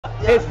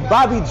It's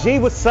Bobby G.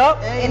 What's up?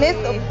 And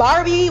it's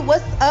Barbie.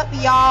 What's up,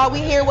 y'all? We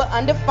here with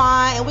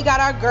Undefined, and we got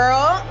our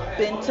girl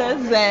Binta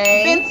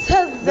Zang.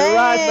 Binta Zang. The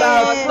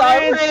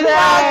Rockstar Princess. You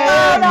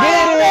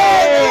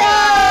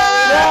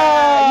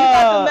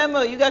got the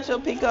memo. You got your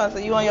peak on, so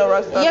you on your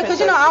Rockstar. Yeah,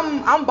 because you know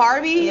I'm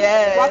Barbie.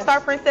 Yeah.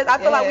 Rockstar Princess. I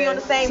feel like we on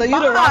the same. So you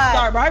the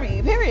Rockstar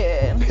Barbie.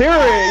 Period. You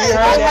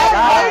heard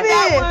that?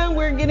 That one,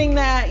 we're getting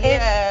that.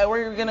 Yeah,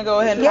 we're gonna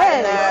go ahead and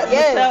find that.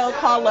 Michelle,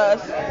 call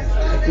us.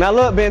 Now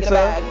look,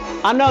 Binta,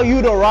 I know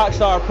you the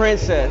Rockstar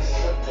Princess,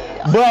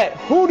 but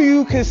who do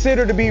you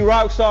consider to be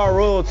Rockstar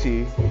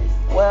royalty?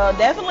 Well,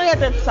 definitely at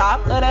the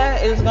top of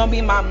that is gonna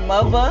be my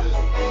mother,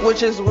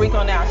 which is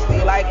Rico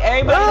Nasty. Like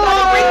everybody,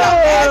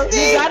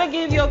 you gotta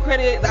give your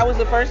credit. That was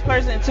the first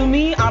person. To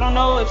me, I don't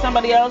know if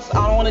somebody else.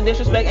 I don't want to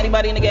disrespect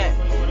anybody in the game,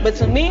 but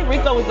to me,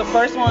 Rico was the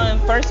first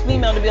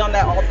female to be on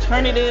that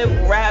alternative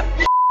rap.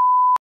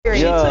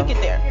 She took it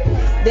there.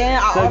 Then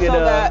I also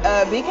got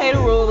BK the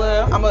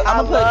Ruler. I'm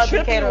gonna put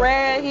Trippie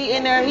Redd. He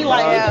in there. He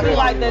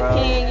like the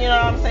king. You know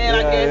what I'm saying?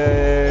 I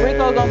guess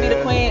Rico gonna be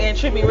the queen and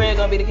Trippie Redd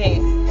gonna be the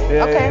king.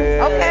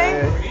 Okay.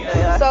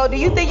 So do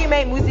you think you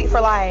make music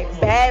for like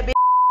bad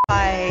bitches,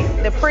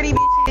 like the pretty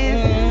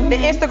bitches, the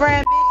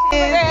Instagram bitches? You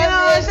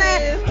know what I'm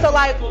saying? So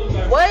like,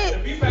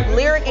 what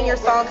lyric in your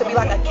song could be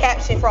like a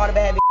caption for all the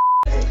bad bitches?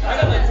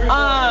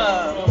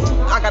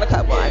 I got a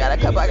couple.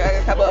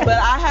 But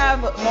I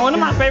have one of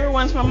my favorite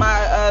ones from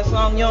my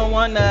song "You Don't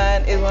Want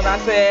None" is when I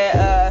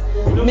said,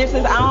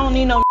 "Mrs. I don't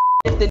need no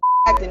if the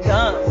acting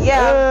dumb."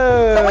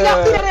 Yeah. So when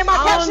y'all see that in my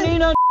caption, I don't need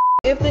no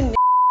if the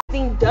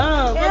acting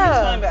dumb.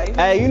 Yeah.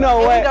 Hey, you know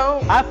what?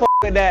 I fuck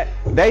with that.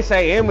 They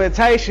say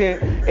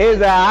imitation is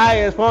the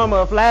highest form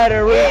of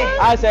flattery.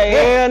 I say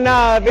hell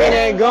nah, if it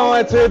ain't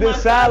going to the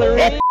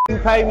salary. You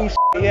pay me shit.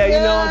 Yeah, you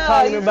know what I'm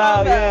talking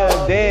about.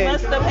 Yeah,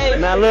 dead.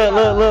 Now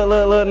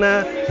look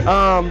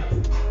now.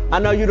 I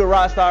know you the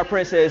Rockstar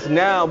Princess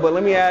now, but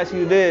let me ask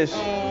you this.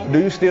 Do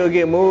you still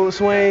get mood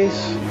swings?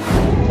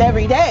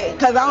 Every day,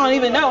 because I don't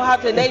even know how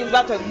today's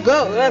about to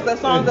go. That's the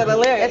songs that are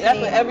lyrics. That's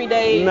an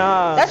everyday.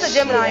 Nah. That's a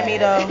Gemini in me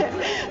though.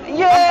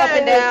 I'm up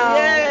and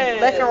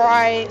down, left and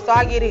right, so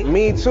I get it.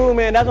 Me too,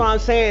 man. That's what I'm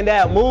saying.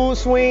 That mood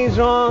swings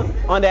on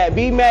that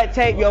B-Mac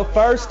tape. Your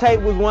first tape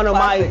was one of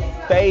my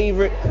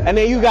favorite, and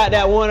then you got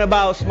that one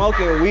about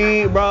smoking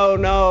weed, bro.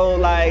 No,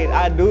 like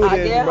I do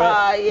this,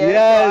 bro.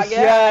 Yes.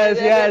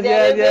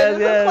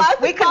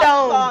 We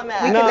condone.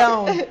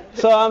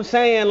 So I'm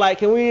saying, like,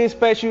 can we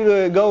expect you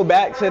to go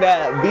back to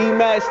that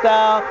B-Mac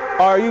style,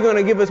 or are you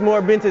gonna give us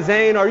more Binta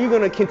Zang, or are you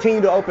gonna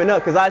continue to open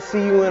up? Cause I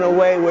see you in a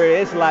way where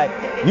it's like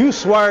you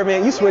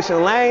swerving, you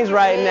switching lanes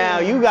right now.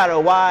 You got a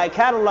wide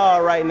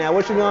catalog right now.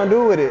 What you gonna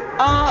do with it?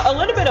 A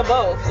little bit of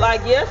both.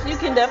 Like, yes, you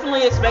can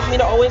definitely expect me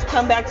to always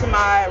come back to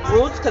my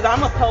roots, cause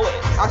I'm a poet.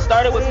 I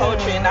started with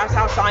poetry, and that's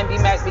how Sign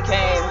B-Mac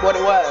became what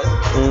it was.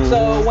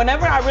 So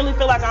whenever I really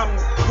feel like I'm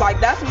like,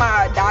 that's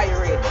my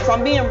diary. If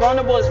I'm being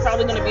vulnerable, it's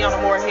probably gonna be on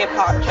a more hip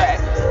hop track.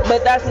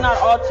 But that's not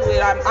all to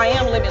it. I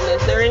am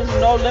limitless. There is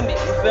no limit.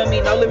 You feel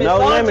me? No limit. No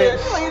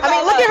limits. I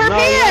mean, look at her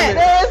pen.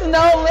 There's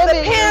no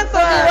limit. The pens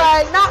are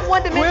like not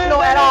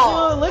one-dimensional at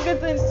all. Look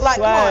at this. Like,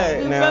 come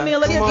on. You feel me?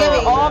 Look at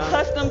this. All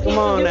custom pieces. You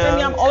feel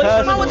me? I'm always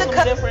coming with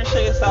some different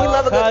shit. So we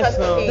love a good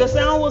custom piece. The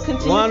sound will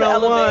continue to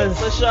elevate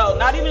for sure.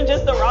 Not even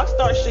just the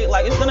Rockstar shit.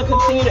 Like, it's gonna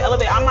continue to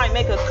elevate. I might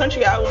make a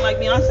country album like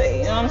Beyonce.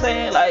 You know what I'm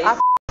saying? Like,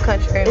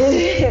 country.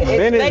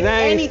 Binta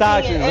Zang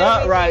stocks is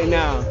up right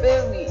now.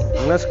 Feel me?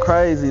 That's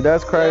crazy.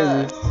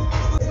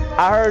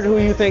 I heard who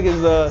you think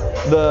is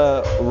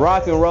the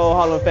Rock and Roll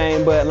Hall of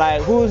Fame, but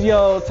like, who's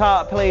your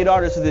top played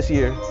artist this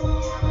year?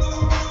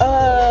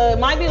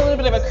 Might be a little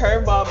bit of a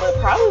curveball, but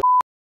probably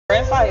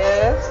Brent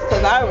Fayez,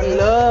 because I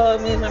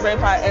love me some Brent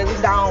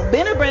Fayez down.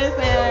 Been a Brent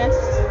fan,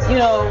 you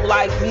know,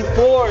 like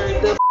before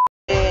the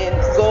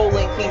Gold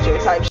Link feature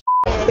type shit.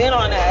 Been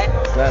on that.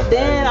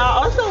 Then I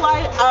also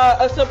like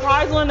a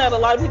surprise one that a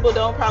lot of people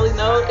don't probably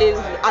know is,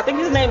 I think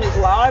his name is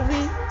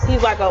Lozzy.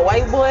 He's like a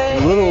white boy.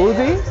 Little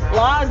Uzi?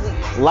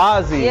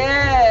 Lozzy.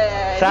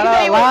 Yeah. Shout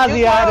out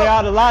Lozzy out there.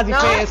 All the Lozzy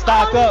fans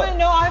stock up.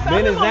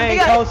 Binta Zang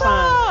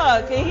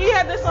co-sign. He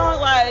had this song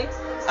like,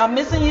 I'm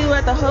missing you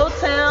at the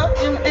hotel.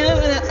 I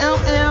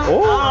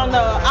don't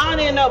know. I don't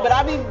even know, but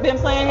I've been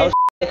playing his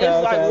It's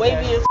like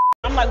wavy as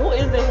I'm like, who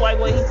is this white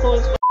boy? He cool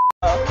as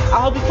I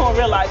hope he's cool in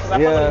real life, because I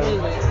fuck with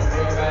his music.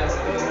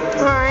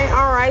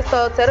 All right.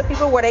 So tell the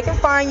people where they can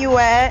find you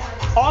at.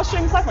 All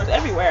streaming platforms,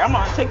 everywhere. I'm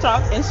on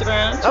TikTok,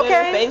 Instagram,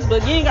 Twitter,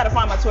 Facebook. You ain't gotta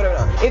find my Twitter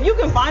though. If you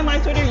can find my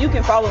Twitter, you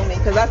can follow me,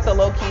 because that's the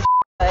low key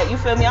shit. You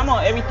feel me? I'm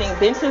on everything.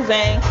 Binta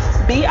Zang,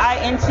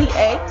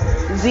 BINTAZANG.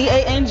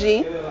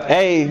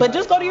 Hey. But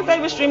just go to your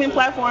favorite streaming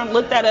platform,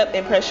 look that up,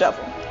 and press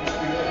shuffle.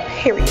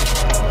 Period.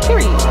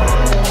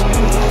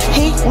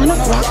 He wanna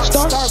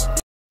Rockstar.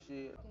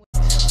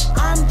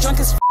 I'm drunk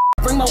as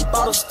bring more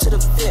bottles to the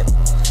VIP.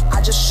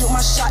 I just shoot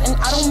my shot and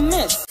I don't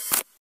miss.